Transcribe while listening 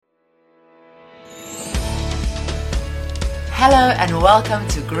Hello and welcome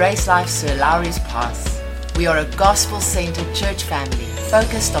to GraceLife Sir Lowry's Path. We are a gospel-centered church family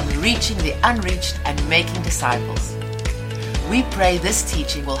focused on reaching the unreached and making disciples. We pray this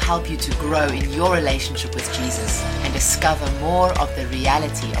teaching will help you to grow in your relationship with Jesus and discover more of the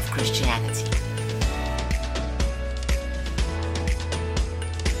reality of Christianity.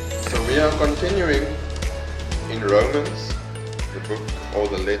 So we are continuing in Romans, the book or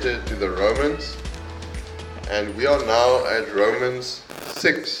the letter to the Romans, and we are now at Romans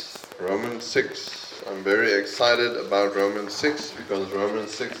 6. Romans 6. I'm very excited about Romans 6 because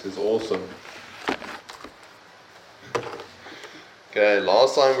Romans 6 is awesome. Okay,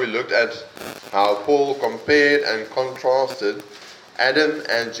 last time we looked at how Paul compared and contrasted Adam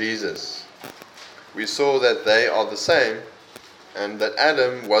and Jesus. We saw that they are the same and that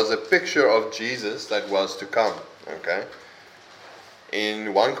Adam was a picture of Jesus that was to come. Okay.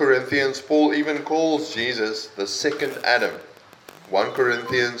 In 1 Corinthians, Paul even calls Jesus the second Adam. 1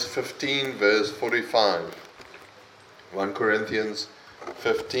 Corinthians 15 verse 45. 1 Corinthians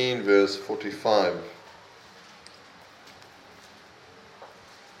 15 verse 45.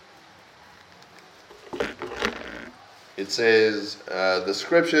 It says, the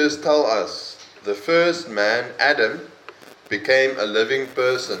scriptures tell us, the first man, Adam, became a living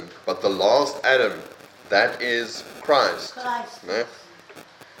person, but the last Adam, that is Christ.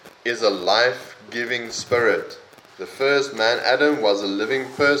 Is a life-giving spirit. The first man, Adam, was a living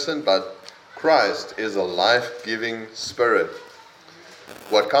person, but Christ is a life-giving spirit.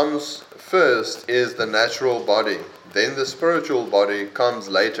 What comes first is the natural body, then the spiritual body comes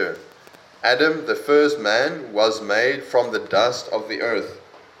later. Adam, the first man, was made from the dust of the earth,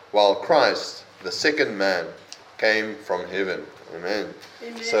 while Christ, the second man, came from heaven. Amen.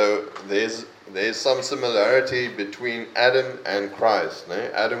 Amen. So there's some similarity between Adam and Christ. No?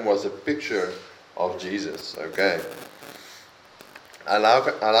 Adam was a picture of Jesus. Okay. I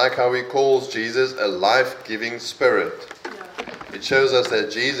like how he calls Jesus a life-giving spirit. Yeah. It shows us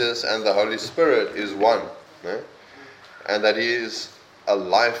that Jesus and the Holy Spirit is one. No? And that he is a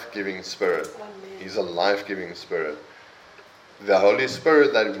life-giving spirit. Amen. He's a life-giving spirit. The Holy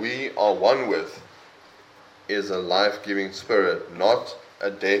Spirit that we are one with is a life-giving spirit, not a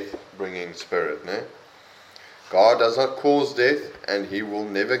death-bringing spirit. No? God does not cause death, and he will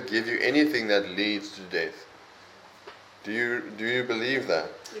never give you anything that leads to death. Do you believe that?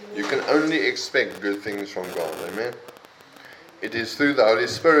 Amen. You can only expect good things from God. Amen. It is through the Holy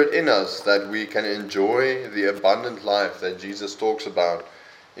Spirit in us that we can enjoy the abundant life that Jesus talks about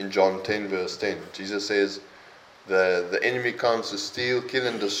in John 10 verse 10. Jesus says, the enemy comes to steal, kill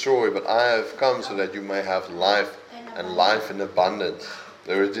and destroy, but I have come so that you may have life and life in abundance.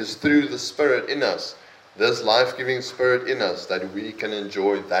 There it is through the Spirit in us, this life-giving Spirit in us, that we can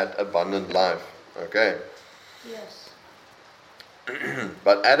enjoy that abundant life. Okay? Yes.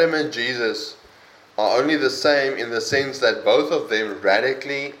 But Adam and Jesus are only the same in the sense that both of them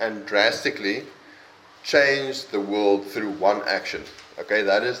radically and drastically changed the world through one action. Okay,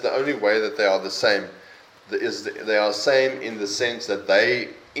 that is the only way that they are the same. They are same in the sense that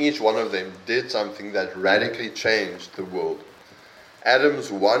each one of them did something that radically changed the world.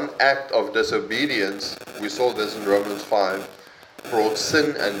 Adam's one act of disobedience, we saw this in Romans 5, brought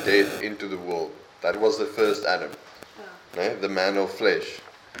sin and death into the world. That was the first Adam, the man of flesh.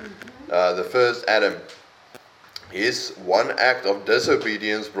 The first Adam, his one act of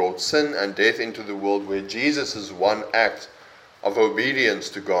disobedience brought sin and death into the world, where Jesus' one act of obedience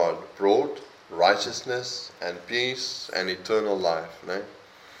to God brought righteousness and peace and eternal life.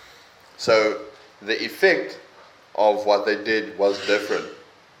 So the effect of what they did was different,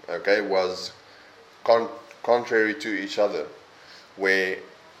 was contrary to each other, where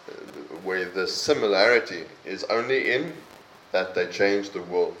the similarity is only in that they changed the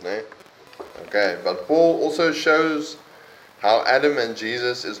world. Okay, but Paul also shows how Adam and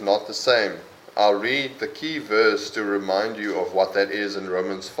Jesus is not the same. I'll read the key verse to remind you of what that is in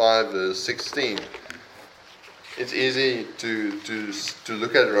Romans 5 verse 16. It's easy to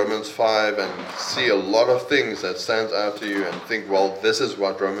look at Romans 5 and see a lot of things that stands out to you and think, well, this is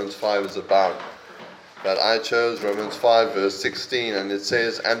what Romans 5 is about. But I chose Romans 5 verse 16, and it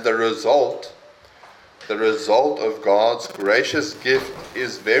says, and the result of God's gracious gift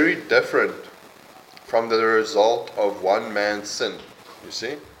is very different from the result of one man's sin. You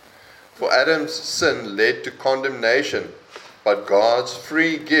see? For Adam's sin led to condemnation, but God's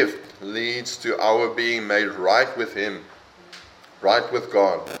free gift leads to our being made right with him, right with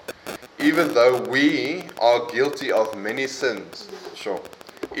God. Even though we are guilty of many sins,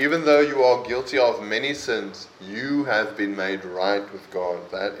 even though you are guilty of many sins, you have been made right with God.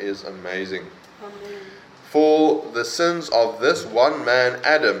 That is amazing. Amen. For the sins of this one man,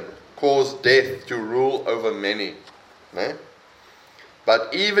 Adam, caused death to rule over many. Né?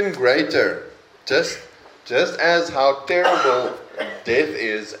 But even greater, just as how terrible death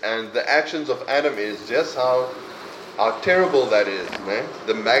is and the actions of Adam is, just how terrible that is, né?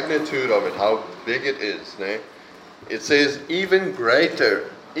 The magnitude of it, how big it is. Né? It says, even greater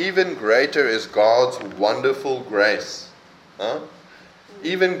is God's wonderful grace. Huh?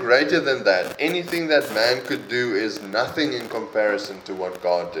 Even greater than that, anything that man could do is nothing in comparison to what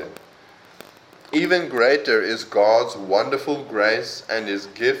God did. Even greater is God's wonderful grace and His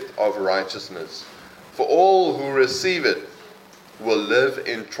gift of righteousness. For all who receive it will live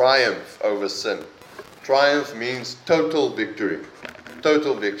in triumph over sin. Triumph means total victory.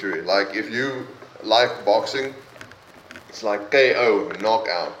 Total victory. Like if you like boxing, it's like KO,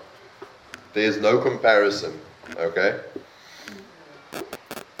 knockout. There's no comparison. Okay?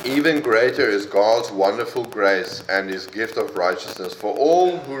 Even greater is God's wonderful grace and His gift of righteousness. For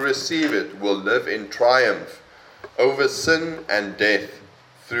all who receive it will live in triumph over sin and death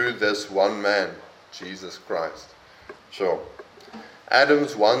through this one man, Jesus Christ. Sure.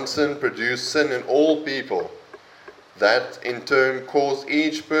 Adam's one sin produced sin in all people. That in turn caused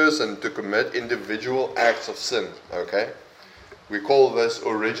each person to commit individual acts of sin. Okay? We call this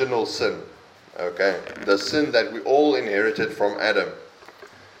original sin. Okay? The sin that we all inherited from Adam.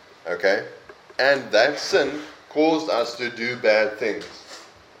 Okay? And that sin caused us to do bad things.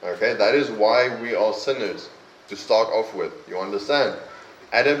 Okay? That is why we are sinners, to start off with. You understand?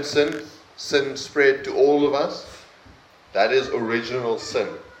 Adam's sin spread to all of us. That is original sin.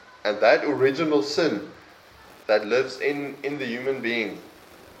 And that original sin that lives in the human being,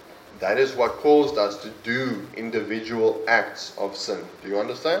 that is what caused us to do individual acts of sin. Do you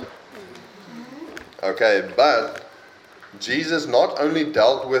understand? Okay, but Jesus not only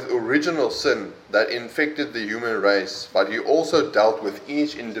dealt with original sin that infected the human race, but He also dealt with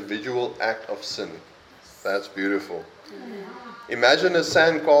each individual act of sin. That's beautiful. Imagine a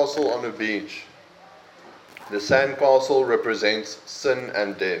sandcastle on a beach. The sandcastle represents sin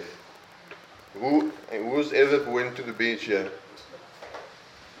and death. Who's ever went to the beach here?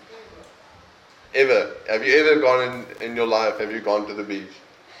 Ever? Have you ever gone in your life? Have you gone to the beach?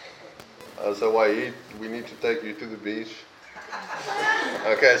 So why we need to take you to the beach?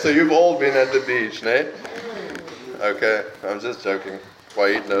 Okay, so you've all been at the beach, né? Okay, I'm just joking.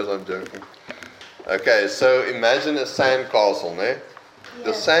 Wahid knows I'm joking. Okay, so imagine a sandcastle, né?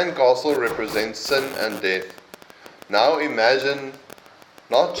 The sandcastle represents sin and death. Now imagine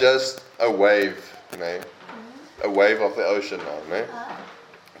not just a wave, né? A wave of the ocean now, né?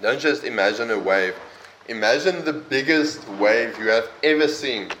 Don't just imagine a wave. Imagine the biggest wave you have ever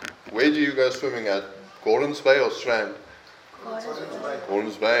seen. Where do you go swimming at? Gordon's Bay or Strand?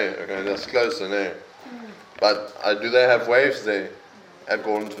 Gordon's Bay. Okay, that's closer there. But do they have waves there at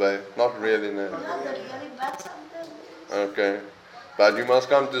Gordon's Bay? Not really, no. Okay. But you must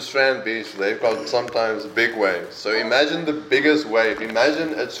come to Strand Beach. They've got sometimes big waves. So imagine the biggest wave.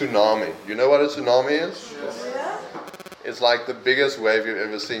 Imagine a tsunami. You know what a tsunami is? It's like the biggest wave you've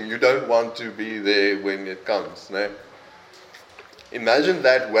ever seen. You don't want to be there when it comes, no? Imagine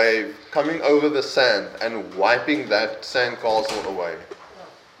that wave coming over the sand and wiping that sandcastle away.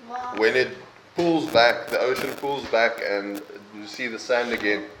 Wow. When it pulls back, the ocean pulls back and you see the sand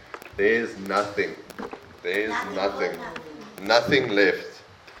again, there's nothing. There's nothing. Nothing left.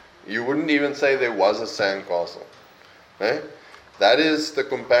 You wouldn't even say there was a sandcastle. Eh? That is the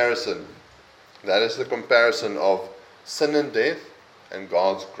comparison. That is the comparison of sin and death and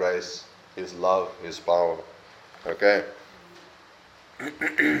God's grace, His love, His power. Okay?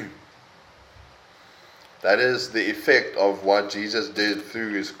 That is the effect of what Jesus did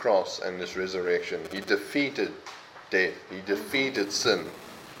through His cross and His resurrection. He defeated death. He defeated sin.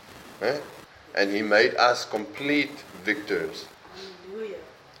 Eh? And He made us complete victors. Hallelujah.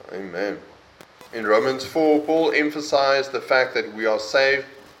 Amen. In Romans 4, Paul emphasized the fact that we are saved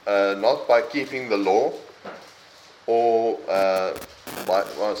not by keeping the law, or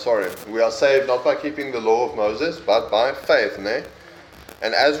we are saved not by keeping the law of Moses, but by faith. Ne?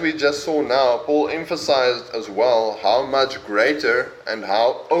 And as we just saw now, Paul emphasized as well how much greater and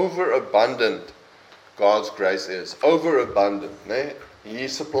how overabundant God's grace is. Overabundant. Ne? He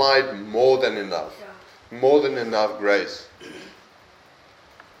supplied more than enough. More than enough grace.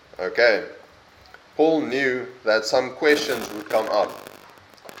 Okay. Paul knew that some questions would come up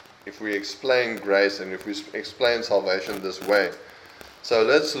if we explain grace and if we explain salvation this way. So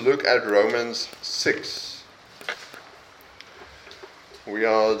let's look at Romans 6. We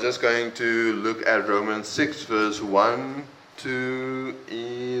are just going to look at Romans 6 verse 1 to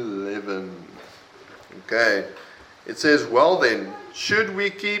 11. Okay. It says, well then, should we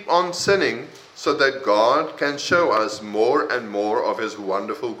keep on sinning so that God can show us more and more of His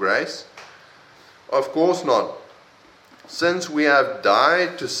wonderful grace? Of course not. Since we have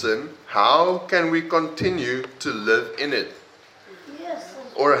died to sin, how can we continue to live in it?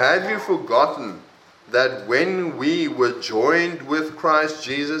 Or have you forgotten that when we were joined with Christ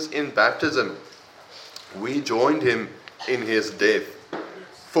Jesus in baptism, we joined Him in His death?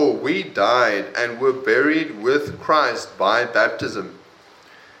 For we died and were buried with Christ by baptism.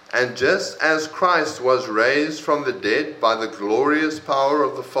 And just as Christ was raised from the dead by the glorious power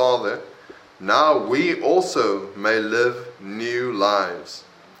of the Father, now we also may live new lives.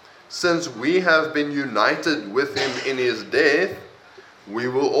 Since we have been united with Him in His death, we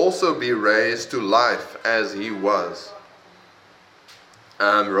will also be raised to life as He was.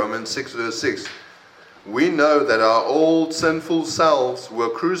 Romans 6 verse 6. We know that our old sinful selves were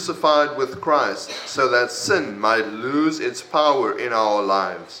crucified with Christ so that sin might lose its power in our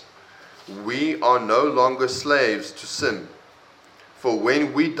lives. We are no longer slaves to sin. For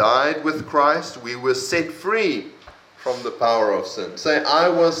when we died with Christ, we were set free from the power of sin. Say, I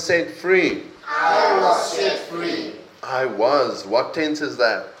was set free. I was set free. I was. What tense is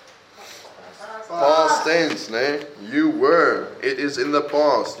that? Past tense, ne? You were. It is in the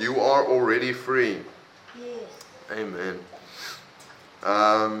past. You are already free. Amen.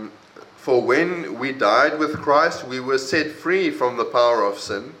 For when we died with Christ, we were set free from the power of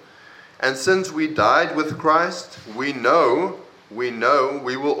sin. And since we died with Christ, we know we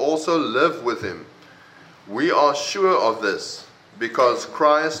will also live with Him. We are sure of this, because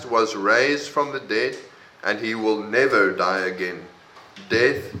Christ was raised from the dead, and He will never die again.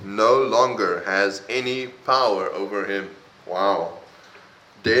 Death no longer has any power over Him. Wow.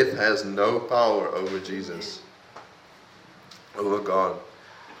 Death has no power over Jesus. Over God.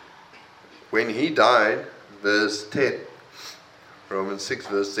 When He died, verse 10, Romans 6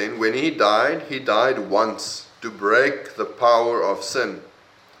 verse 10, when He died once to break the power of sin.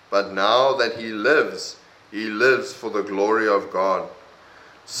 But now that He lives for the glory of God.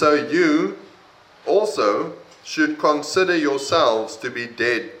 So you also should consider yourselves to be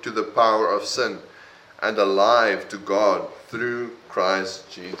dead to the power of sin and alive to God through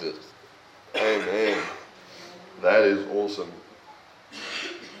Christ Jesus. Amen. That is awesome.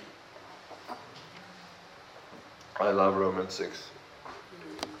 I love Romans 6.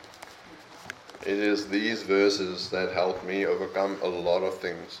 It is these verses that help me overcome a lot of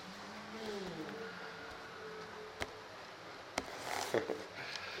things.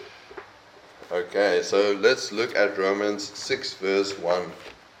 Okay, so let's look at Romans 6 verse 1.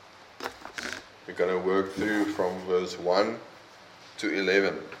 We're going to work through from verse 1 to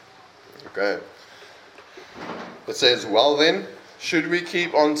 11. Okay. It says, well then, should we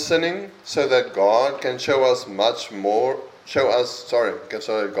keep on sinning so that God can show us more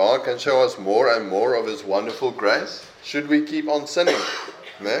and more of His wonderful grace? Should we keep on sinning?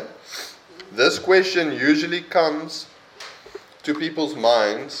 No? This question usually comes to people's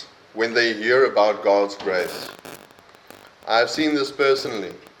minds when they hear about God's grace. I've seen this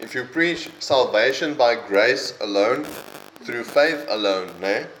personally. If you preach salvation by grace alone, through faith alone,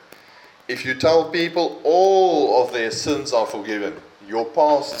 if you tell people all of their sins are forgiven, your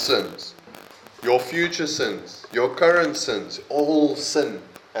past sins, your future sins, your current sins, all sin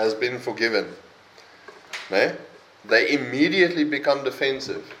has been forgiven, they immediately become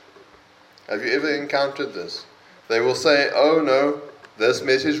defensive. Have you ever encountered this? They will say, oh no, this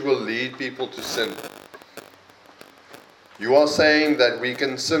message will lead people to sin. You are saying that we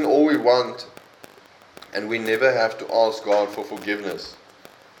can sin all we want and we never have to ask God for forgiveness.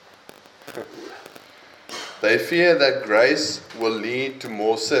 They fear that grace will lead to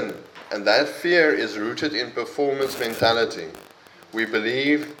more sin, and that fear is rooted in performance mentality. We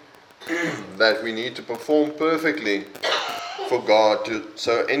believe that we need to perform perfectly for God,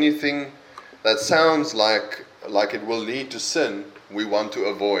 so anything that sounds like it will lead to sin, we want to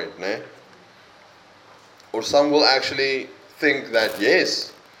avoid. Or some will actually think that,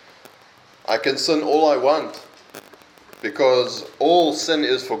 yes, I can sin all I want because all sin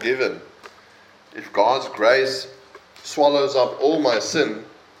is forgiven. If God's grace swallows up all my sin,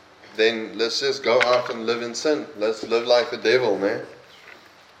 then let's just go out and live in sin. Let's live like the devil,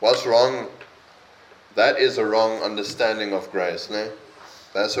 What's wrong? That is a wrong understanding of grace,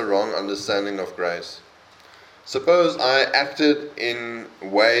 That's a wrong understanding of grace. Suppose I acted in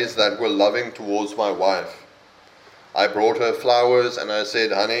ways that were loving towards my wife. I brought her flowers and I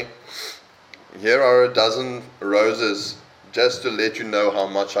said, honey, here are a dozen roses just to let you know how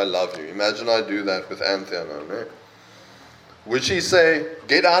much I love you. Imagine I do that with Anthea now. Would she say,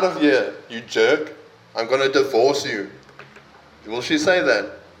 get out of here, you jerk? I'm going to divorce you. Will she say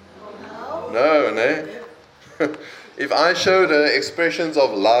that? No, no. If I showed her expressions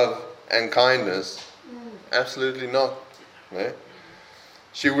of love and kindness, absolutely not. No?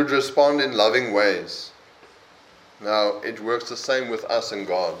 She would respond in loving ways. Now, it works the same with us and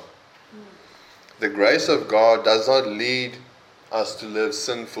God. The grace of God does not lead us to live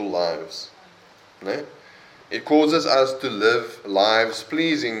sinful lives. No? It causes us to live lives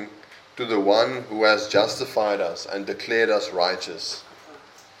pleasing to the one who has justified us and declared us righteous.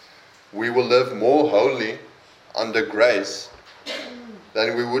 We will live more holy under grace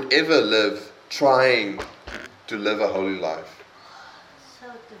than we would ever live trying to live a holy life.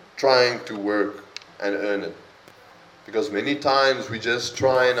 Trying to work and earn it. Because many times we just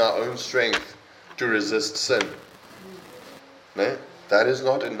try in our own strength to resist sin. No? That is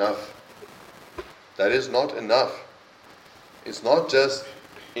not enough. That is not enough. It's not just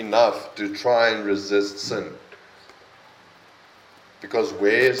enough to try and resist sin. Because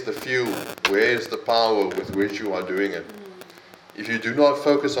where is the fuel? Where is the power with which you are doing it? If you do not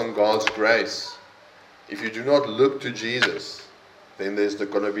focus on God's grace, if you do not look to Jesus, then there's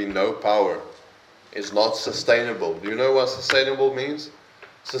going to be no power. It's not sustainable. Do you know what sustainable means?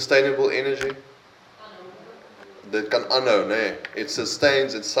 Sustainable energy? That can no. It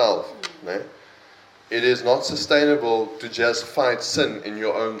sustains itself. No? It is not sustainable to just fight sin in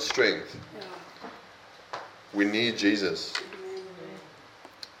your own strength. We need Jesus.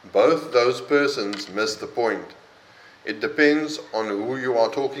 Both those persons miss the point. It depends on who you are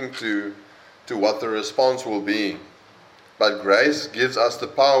talking to what the response will be. But grace gives us the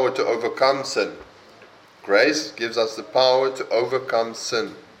power to overcome sin. Grace gives us the power to overcome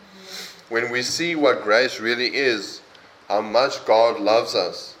sin. When we see what grace really is, how much God loves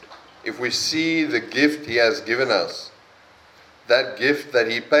us, if we see the gift He has given us, that gift that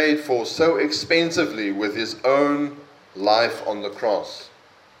He paid for so expensively with His own life on the cross,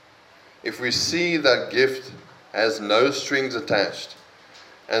 if we see that gift has no strings attached,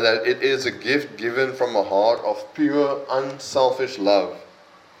 and that it is a gift given from a heart of pure, unselfish love,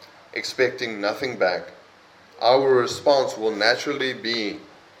 expecting nothing back, our response will naturally be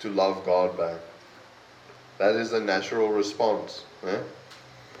to love God back. That is a natural response.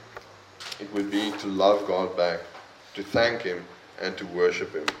 It would be to love God back, to thank Him, and to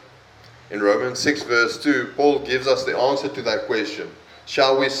worship Him. In Romans 6 verse 2, Paul gives us the answer to that question.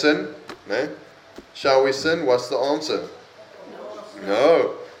 Shall we sin? No. Shall we sin? What's the answer?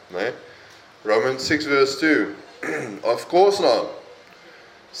 No. No. Romans 6 verse 2. Of course not.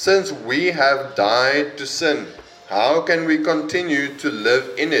 Since we have died to sin, how can we continue to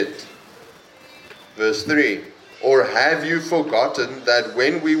live in it? Verse 3. Or have you forgotten that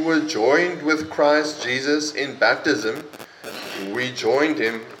when we were joined with Christ Jesus in baptism, we joined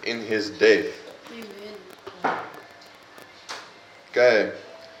Him in His death? Amen. Okay.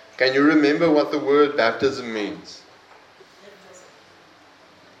 Can you remember what the word baptism means?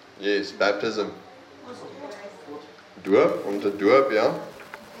 Yes, baptism. Doop, om te doop, ja.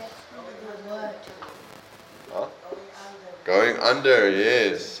 Huh? Going under,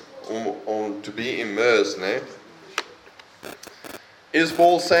 yes. To be immersed, ne? Is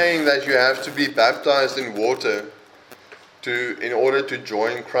Paul saying that you have to be baptized in water in order to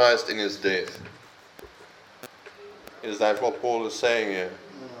join Christ in His death? Is that what Paul is saying here?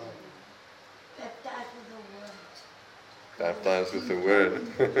 Baptized with the word.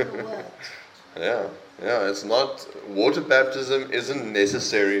 Yeah, it's not, water baptism isn't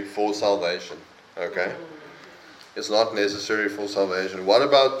necessary for salvation. Okay? It's not necessary for salvation. What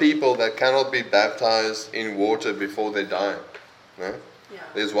about people that cannot be baptized in water before they die? No? Yeah.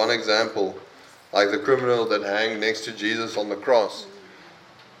 There's one example, like the criminal that hanged next to Jesus on the cross.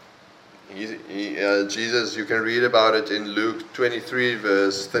 Jesus, you can read about it in Luke 23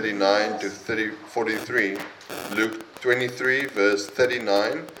 verse 39 to 43. Luke 23 verse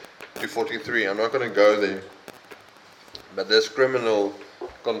 39 to 43. I'm not going to go there. But this criminal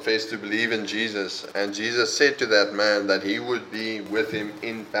confessed to believe in Jesus, and Jesus said to that man that he would be with him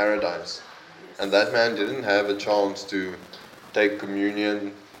in paradise. And that man didn't have a chance to take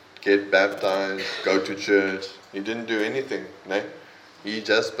communion, get baptized, go to church. He didn't do anything. No? He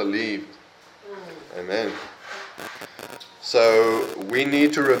just believed. Amen. So we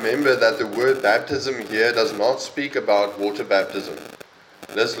need to remember that the word baptism here does not speak about water baptism.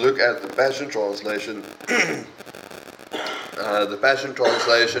 Let's look at the Passion Translation. The Passion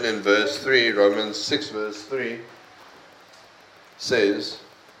Translation in verse 3, Romans 6 verse 3, says,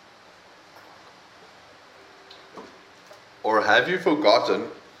 or have you forgotten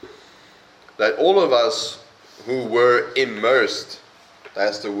that all of us who were immersed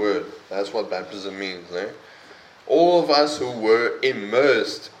That's the word. That's what baptism means. Eh? All of us who were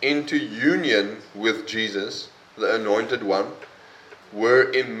immersed into union with Jesus, the Anointed One,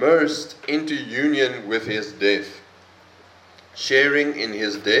 were immersed into union with His death. Sharing in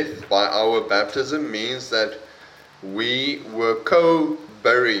His death by our baptism means that we were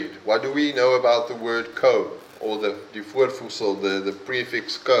co-buried. What do we know about the word co? Or the voorvoegsel, the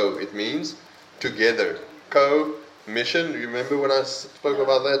prefix co? It means together. Co-mission. Remember when I spoke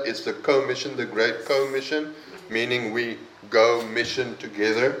about that? It's the co-mission, the great co-mission, meaning we go mission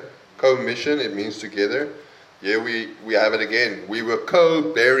together. Co-mission, it means together. Here we have it again. We were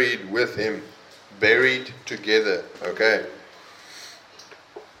co-buried with Him. Buried together. Okay.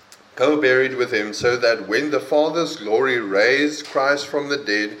 Co-buried with Him, so that when the Father's glory raised Christ from the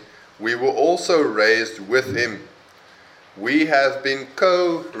dead, we were also raised with Him. We have been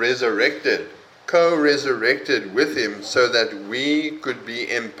co-resurrected with Him, so that we could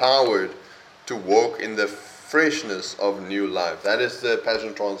be empowered to walk in the freshness of new life. That is the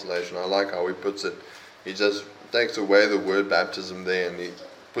Passion Translation. I like how he puts it. He just takes away the word baptism there and he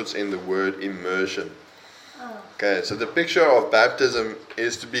puts in the word immersion. Okay, so the picture of baptism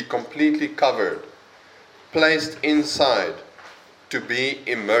is to be completely covered, placed inside, to be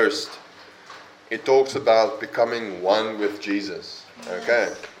immersed. It talks about becoming one with Jesus.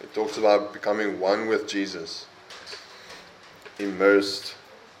 Okay, it talks about becoming one with Jesus. Immersed.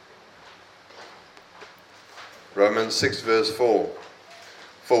 Romans 6 verse 4.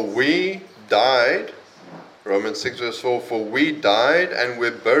 For we died, Romans 6 verse 4, for we died and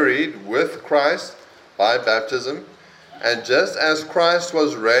were buried with Christ by baptism, and just as Christ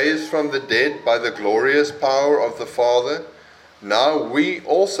was raised from the dead by the glorious power of the Father, now we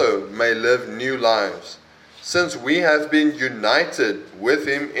also may live new lives. Since we have been united with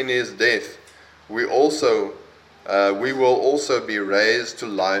Him in His death, we will also be raised to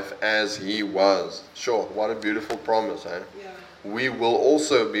life as He was. Sure, what a beautiful promise, eh? Yeah. We will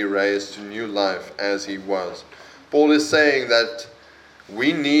also be raised to new life as He was. Paul is saying that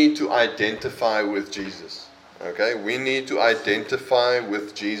we need to identify with Jesus. Okay, we need to identify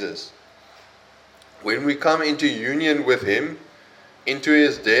with Jesus. When we come into union with Him, into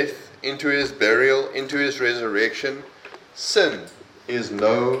His death, into His burial, into His resurrection, sin is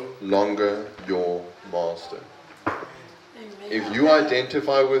no longer your master. If you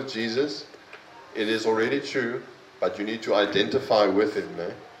identify with Jesus, it is already true, but you need to identify with Him.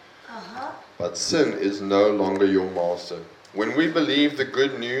 Eh? But sin is no longer your master. When we believe the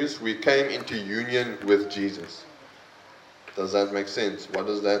good news, we came into union with Jesus. Does that make sense? What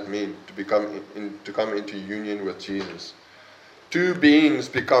does that mean? To come into union with Jesus. Two beings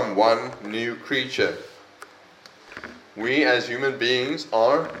become one new creature. We as human beings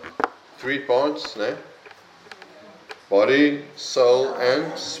are three parts, né? Body, soul,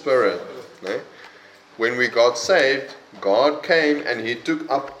 and spirit. Né? When we got saved, God came and He took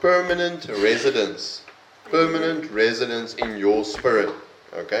up permanent residence in your spirit.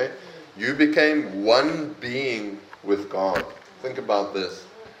 Okay? You became one being with God. Think about this.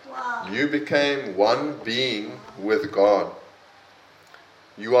 Wow. You became one being with God.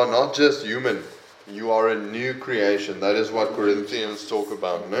 You are not just human. You are a new creation. That is what Corinthians talk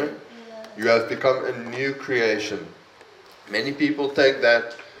about. No? You have become a new creation. Many people take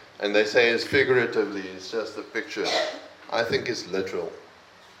that and they say it's figuratively. It's just a picture. I think it's literal.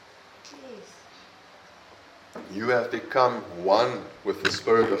 You have become one with the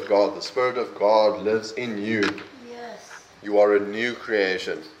Spirit of God. The Spirit of God lives in you. Yes. You are a new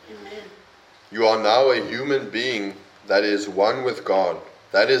creation. Amen. You are now a human being that is one with God.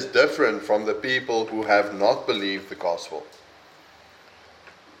 That is different from the people who have not believed the gospel,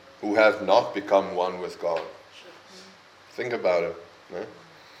 who have not become one with God. Think about it. No?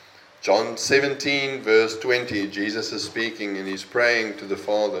 John 17 verse 20, Jesus is speaking and He's praying to the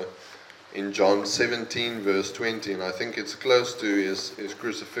Father in John 17 verse 20, and I think it's close to his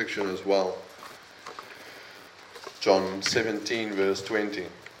crucifixion as well. John 17 verse 20.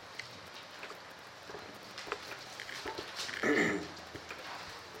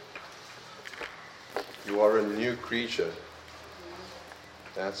 You are a new creature.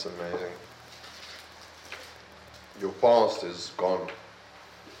 That's amazing. Your past is gone.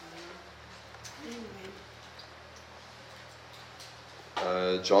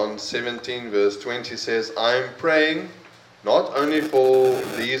 John 17 verse 20 says, I am praying not only for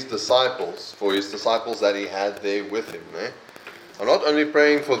these disciples, for His disciples that He had there with Him. I'm not only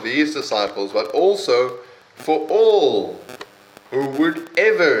praying for these disciples, but also for all who would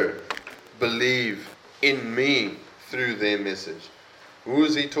ever believe in me through their message. Who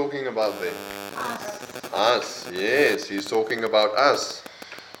is he talking about there? Us. Yes, he's talking about us.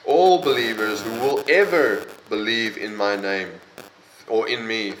 All believers who will ever believe in my name or in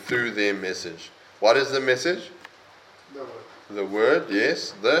me through their message. What is the message? The word,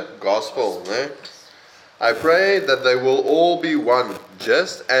 yes, the gospel. I pray that they will all be one,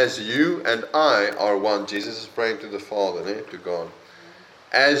 just as you and I are one. Jesus is praying to the Father, to God.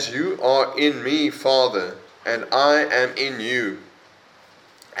 As you are in me, Father, and I am in you,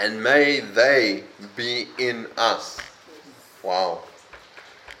 and may they be in us. Wow.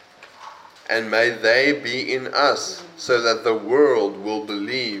 And may they be in us, so that the world will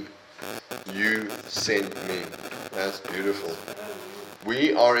believe you sent me. That's beautiful.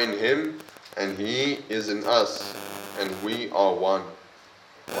 We are in him, and he is in us, and we are one.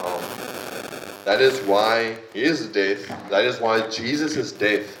 Wow. That is why his death, that is why Jesus'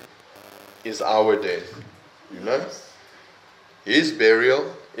 death is our death. You know? His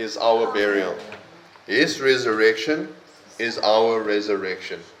burial is our burial. His resurrection is our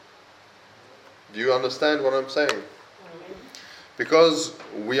resurrection. Do you understand what I'm saying? Because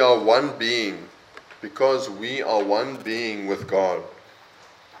we are one being. Because we are one being with God.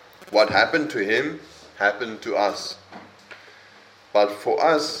 What happened to him happened to us. But for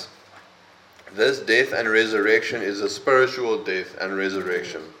us, this death and resurrection is a spiritual death and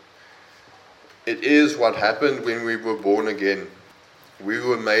resurrection. It is what happened when we were born again. We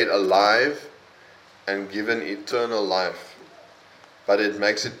were made alive and given eternal life. But it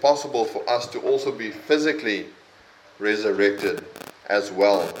makes it possible for us to also be physically resurrected as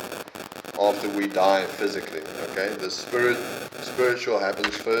well after we die physically. Okay? The spiritual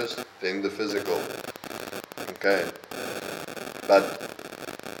happens first, then the physical. Okay? But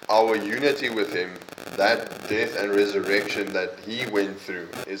our unity with him, that death and resurrection that he went through,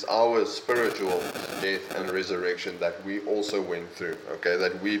 is our spiritual death and resurrection that we also went through. Okay?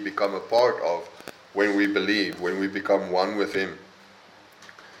 That we become a part of when we believe, when we become one with him.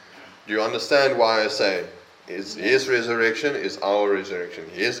 Do you understand why I say his resurrection is our resurrection?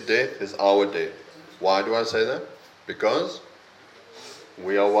 His death is our death. Why do I say that? Because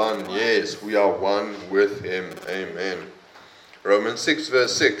we are one. Yes, we are one with him. Amen. Romans 6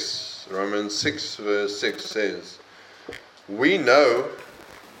 verse 6. Romans 6 verse 6 says, we know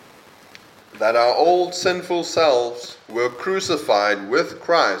that our old sinful selves were crucified with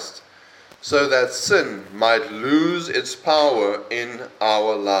Christ, so that sin might lose its power in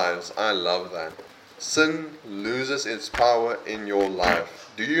our lives. I love that. Sin loses its power in your life.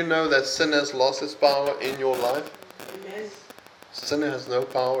 Do you know that sin has lost its power in your life? Yes. Sin has no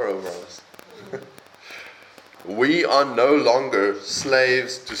power over us. We are no longer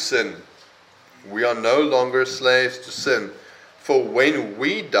slaves to sin. We are no longer slaves to sin. For when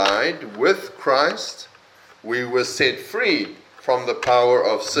we died with Christ, we were set free from the power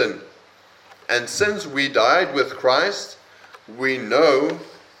of sin. And since we died with Christ, we know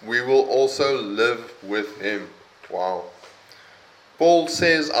we will also live with him. Wow. Paul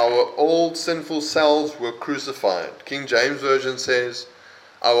says our old sinful selves were crucified. King James Version says,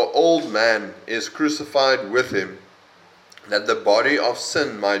 our old man is crucified with him, that the body of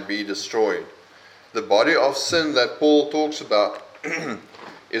sin might be destroyed. The body of sin that Paul talks about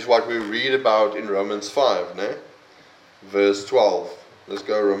is what we read about in Romans 5, verse 12. Let's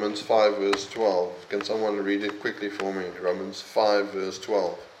go Romans 5 verse 12. Can someone read it quickly for me? Romans 5 verse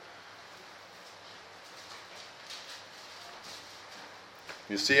 12.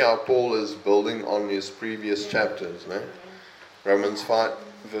 You see how Paul is building on his previous chapters, Romans 5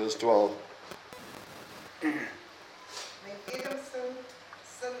 verse 12. When Adam sinned,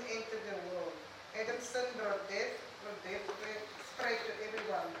 sin entered the world. Adam's sin brought death spread to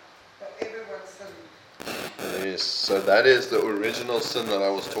everyone, for everyone sinned. Yes, so that is the original sin that I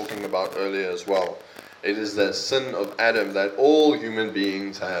was talking about earlier as well. It is the sin of Adam that all human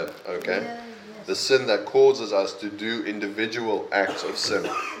beings have, okay? Yeah, yes. The sin that causes us to do individual acts of sin,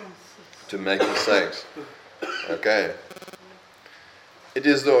 to make mistakes, okay? It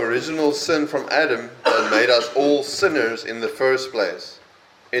is the original sin from Adam that made us all sinners in the first place.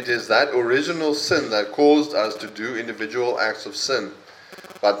 It is that original sin that caused us to do individual acts of sin.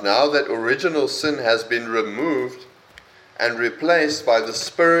 But now that original sin has been removed and replaced by the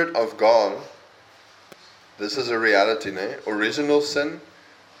Spirit of God, this is a reality, Original sin,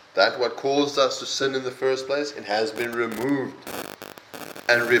 that what caused us to sin in the first place, it has been removed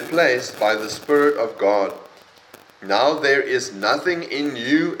and replaced by the Spirit of God. Now there is nothing in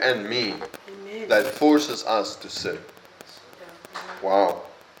you and me that forces us to sin. Wow.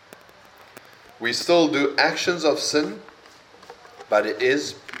 We still do actions of sin, but it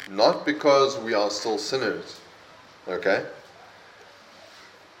is not because we are still sinners. Okay?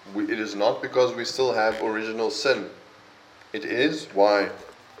 It is not because we still have original sin. It is, why?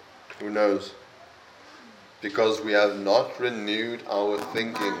 Who knows? Because we have not renewed our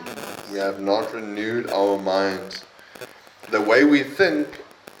thinking. We have not renewed our minds. The way we think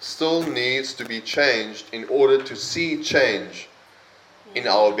still needs to be changed in order to see change in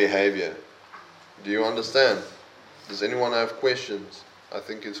our behavior. Do you understand? Does anyone have questions? I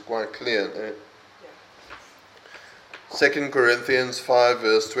think it's quite clear. 2 Corinthians 5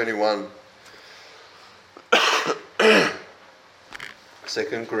 verse 21.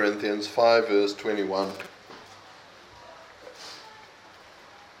 2 Corinthians 5 verse 21.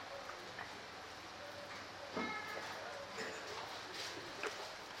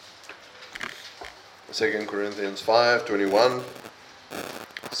 Second Corinthians 5:21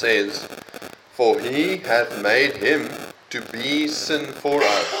 says, "For he hath made him to be sin for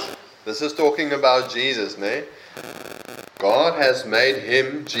us." This is talking about Jesus, ne? God has made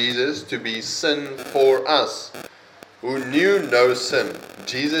him, Jesus, to be sin for us, who knew no sin.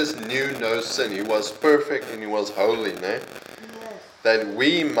 Jesus knew no sin. He was perfect and he was holy, ne? Yes. That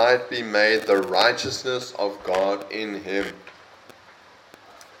we might be made the righteousness of God in him.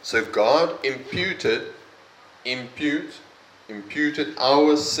 So God imputed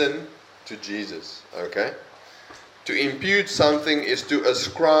our sin to Jesus. Okay? To impute something is to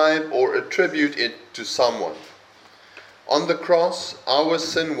ascribe or attribute it to someone. On the cross, our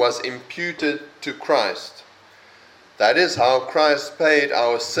sin was imputed to Christ. That is how Christ paid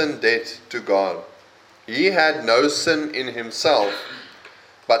our sin debt to God. He had no sin in himself,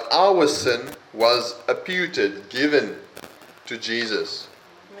 but our sin was imputed, given to Jesus.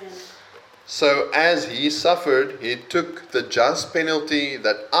 Amen. So as he suffered, he took the just penalty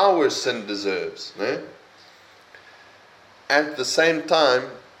that our sin deserves. At the same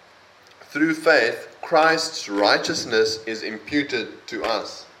time, through faith, Christ's righteousness is imputed to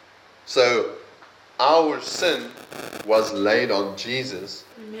us. So our sin was laid on Jesus.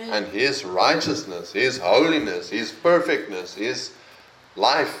 Amen. And his righteousness, his holiness, his perfectness, his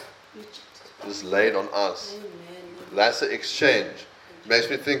life is laid on us. Amen. That's the exchange. It makes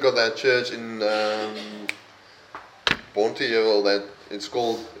me think of that church in Bonteheuvel that it's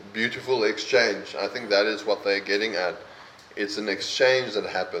called Beautiful Exchange. I think that is what they're getting at. It's an exchange that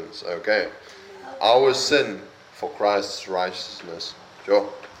happens, okay? Our sin for Christ's righteousness. Sure.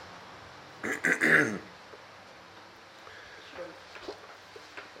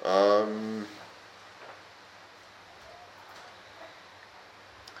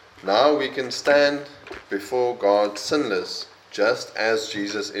 Now we can stand before God sinless, just as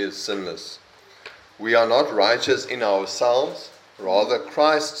Jesus is sinless. We are not righteous in ourselves, rather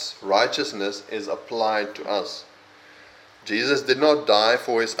Christ's righteousness is applied to us. Jesus did not die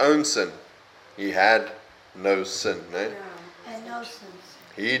for his own sin. He had no sin. No? And no sin.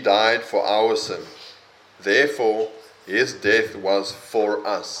 He died for our sin. Therefore, his death was for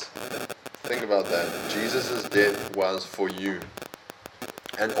us. Think about that. Jesus' death was for you.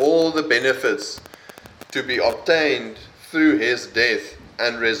 And all the benefits to be obtained through his death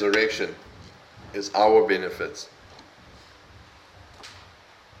and resurrection is our benefits.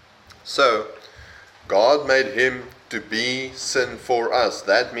 So, God made him to be sin for us.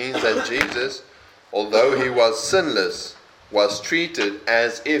 That means that Jesus, although he was sinless, was treated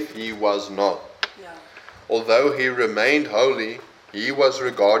as if he was not. Yeah. Although he remained holy, he was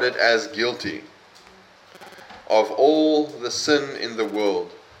regarded as guilty of all the sin in the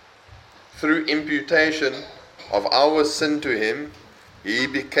world. Through imputation of our sin to him, he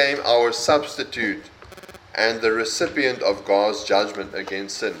became our substitute and the recipient of God's judgment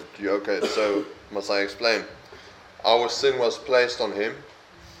against sin. Okay, so must I explain? Our sin was placed on him.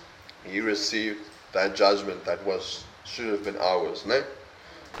 He received that judgment that should have been ours. No?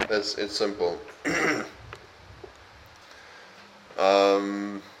 It's simple.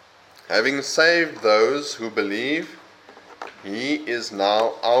 Having saved those who believe, he is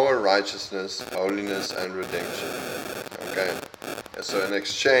now our righteousness, holiness, and redemption. Okay. So an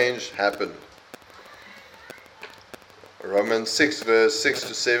exchange happened. Romans 6 verse 6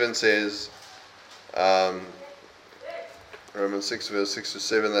 to 7 says, Romans 6 verse 6 to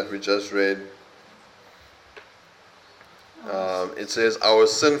 7 that we just read, it says, our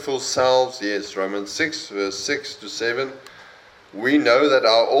sinful selves, yes, Romans 6 verse 6 to 7, we know that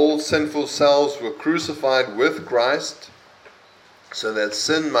our old sinful selves were crucified with Christ so that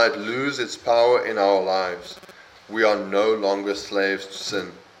sin might lose its power in our lives. We are no longer slaves to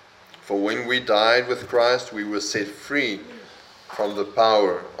sin. For when we died with Christ, we were set free from the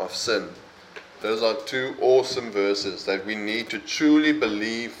power of sin. Those are two awesome verses that we need to truly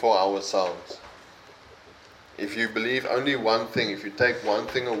believe for ourselves. if you believe only one thing, if you take one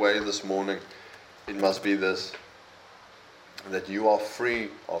thing away this morning, it must be this: that you are free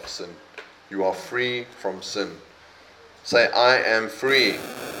of sin. You are free from sin. Say, I am free.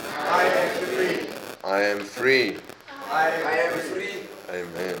 I am free. I am free. I am free.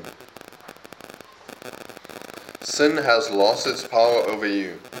 Amen. Sin has lost its power over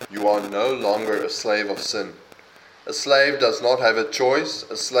you. You are no longer a slave of sin. A slave does not have a choice.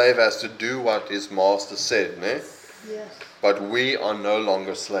 A slave has to do what his master said. Ne? Yes. But we are no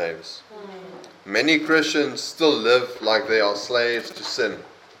longer slaves. Many Christians still live like they are slaves to sin.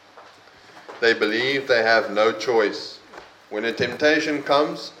 They believe they have no choice. When a temptation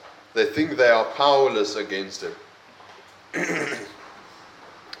comes, they think they are powerless against it.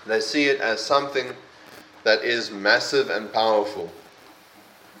 They see it as something that is massive and powerful.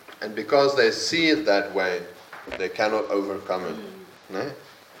 And because they see it that way, they cannot overcome it. No?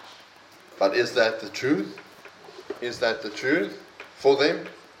 But is that the truth? Is that the truth for them?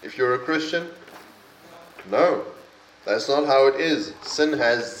 If you're a Christian? No. That's not how it is. Sin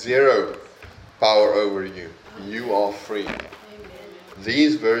has zero power over you. You are free.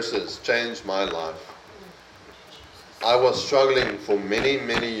 These verses changed my life. I was struggling for many,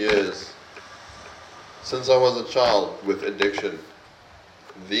 many years since I was a child with addiction.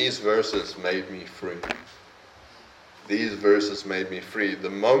 These verses made me free. These verses made me free. The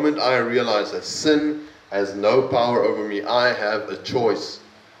moment I realized that sin has no power over me, I have a choice.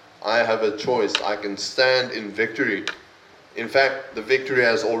 I have a choice. I can stand in victory. In fact, the victory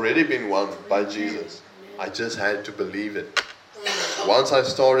has already been won by Jesus. I just had to believe it. Once I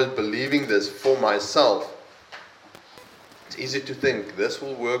started believing this for myself, it's easy to think, this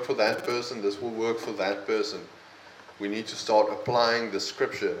will work for that person, this will work for that person. We need to start applying the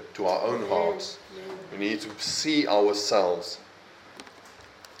scripture to our own hearts. We need to see ourselves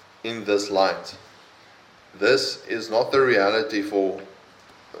in this light. This is not the reality for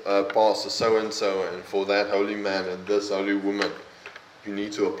Pastor so-and-so and for that holy man and this holy woman. You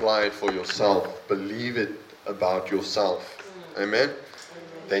need to apply it for yourself. Believe it about yourself. Amen?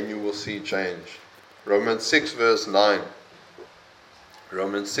 Then you will see change. Romans 6 verse 9.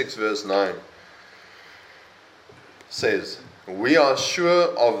 Romans 6 verse 9 says, we are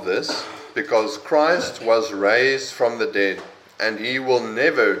sure of this because Christ was raised from the dead, and he will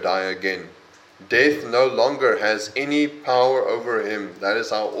never die again. Death no longer has any power over him. That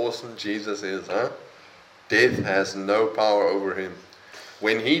is how awesome Jesus is, huh? Death has no power over him.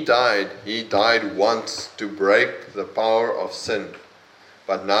 When he died once to break the power of sin.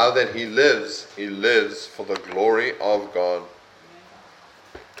 But now that he lives for the glory of God.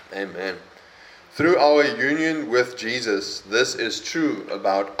 Amen. Through our union with Jesus, this is true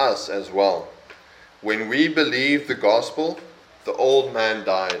about us as well. When we believed the gospel, the old man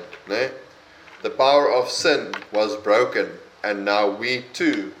died. Ne? The power of sin was broken, and now we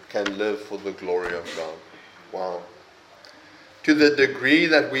too can live for the glory of God. Wow. To the degree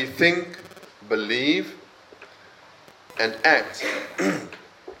that we think, believe, and act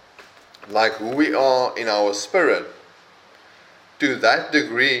like who we are in our spirit, to that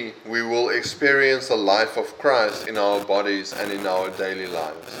degree we will experience the life of Christ in our bodies and in our daily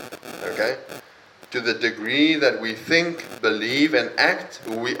lives. Okay? To the degree that we think, believe, and act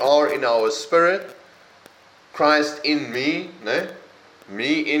who we are in our spirit, Christ in me,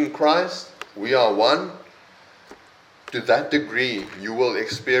 me in Christ, we are one. To that degree you will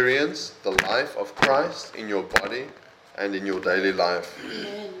experience the life of Christ in your body and in your daily life.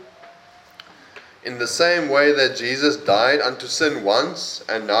 Amen. In the same way that Jesus died unto sin once,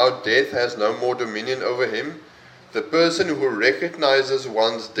 and now death has no more dominion over him, the person who recognizes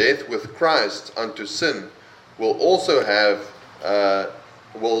one's death with Christ unto sin will also have,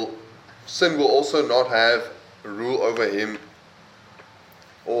 sin will also not have rule over him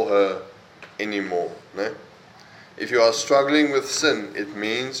or her anymore. No? If you are struggling with sin, it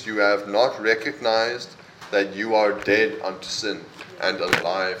means you have not recognized that you are dead unto sin and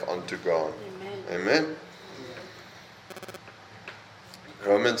alive unto God. Amen.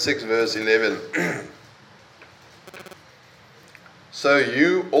 Romans 6 verse 11. So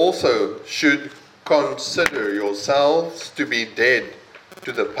you also should consider yourselves to be dead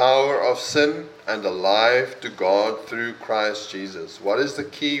to the power of sin and alive to God through Christ Jesus. What is the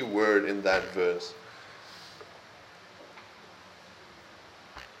key word in that verse?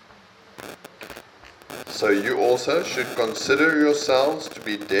 So you also should consider yourselves to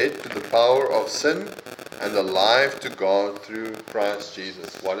be dead to the power of sin and alive to God through Christ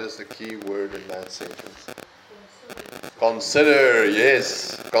Jesus. What is the key word in that sentence? Consider,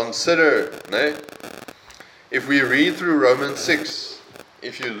 yes, consider. No? If we read through Romans 6,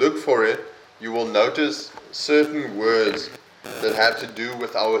 if you look for it, you will notice certain words that have to do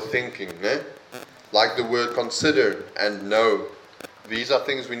with our thinking, like the word consider and know. These are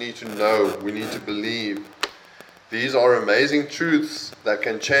things we need to know, we need to believe. These are amazing truths that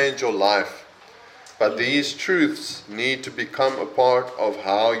can change your life. But these truths need to become a part of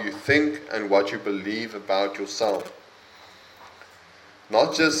how you think and what you believe about yourself.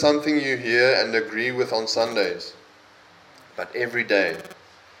 Not just something you hear and agree with on Sundays, but every day.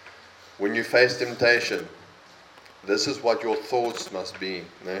 When you face temptation, this is what your thoughts must be.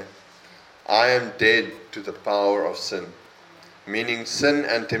 I am dead to the power of sin. Meaning sin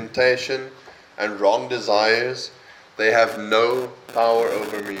and temptation and wrong desires, they have no power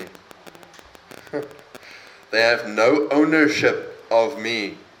over me. They have no ownership of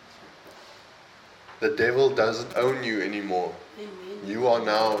me. The devil doesn't own you anymore. Amen. You are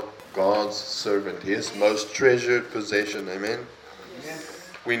now God's servant, His most treasured possession. Amen? Yes.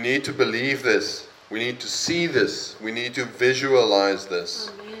 We need to believe this. We need to see this. We need to visualize this.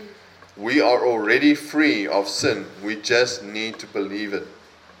 Amen. We are already free of sin. We just need to believe it.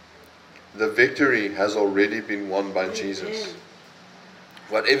 The victory has already been won by Jesus. Amen.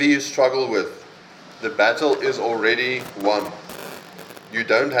 Whatever you struggle with, the battle is already won. You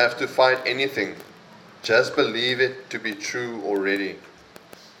don't have to fight anything. Just believe it to be true already.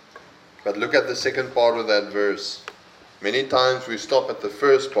 But look at the second part of that verse. Many times we stop at the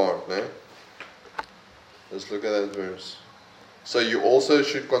first part. Let's look at that verse. So you also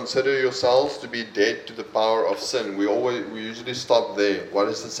should consider yourselves to be dead to the power of sin. We usually stop there. What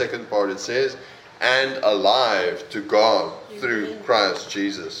is the second part? It says, and alive to God through Christ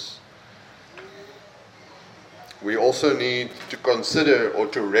Jesus. We also need to consider or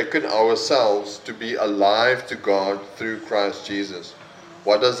to reckon ourselves to be alive to God through Christ Jesus.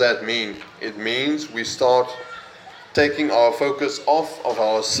 What does that mean? It means we start taking our focus off of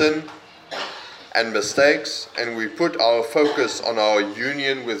our sin and mistakes, and we put our focus on our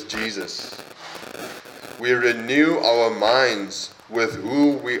union with Jesus. We renew our minds with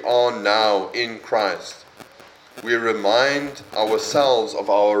who we are now in Christ. We remind ourselves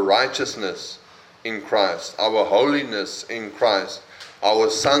of our righteousness in Christ, our holiness in Christ, our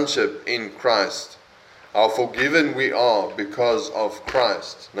sonship in Christ, how forgiven we are because of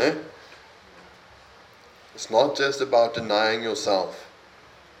Christ. It's not just about denying yourself.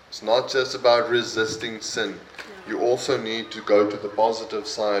 It's not just about resisting sin. You also need to go to the positive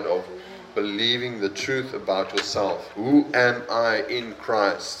side of believing the truth about yourself. Who am I in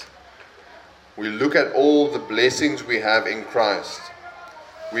Christ? We look at all the blessings we have in Christ.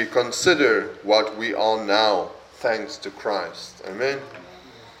 We consider what we are now thanks to Christ. Amen.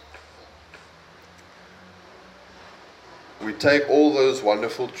 We take all those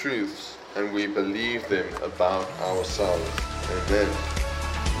wonderful truths and we believe them about ourselves. Amen.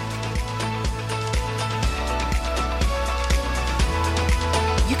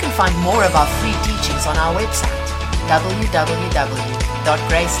 You can find more of our free teachings on our website,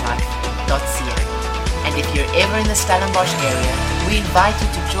 www.gracelife.ca. And if you're ever in the Stellenbosch area, we invite you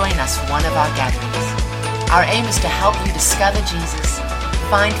to join us for one of our gatherings. Our aim is to help you discover Jesus,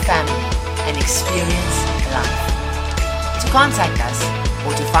 find family, and experience life. To contact us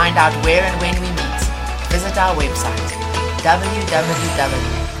or to find out where and when we meet, visit our website,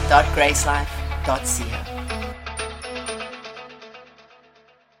 www.gracelife.ca.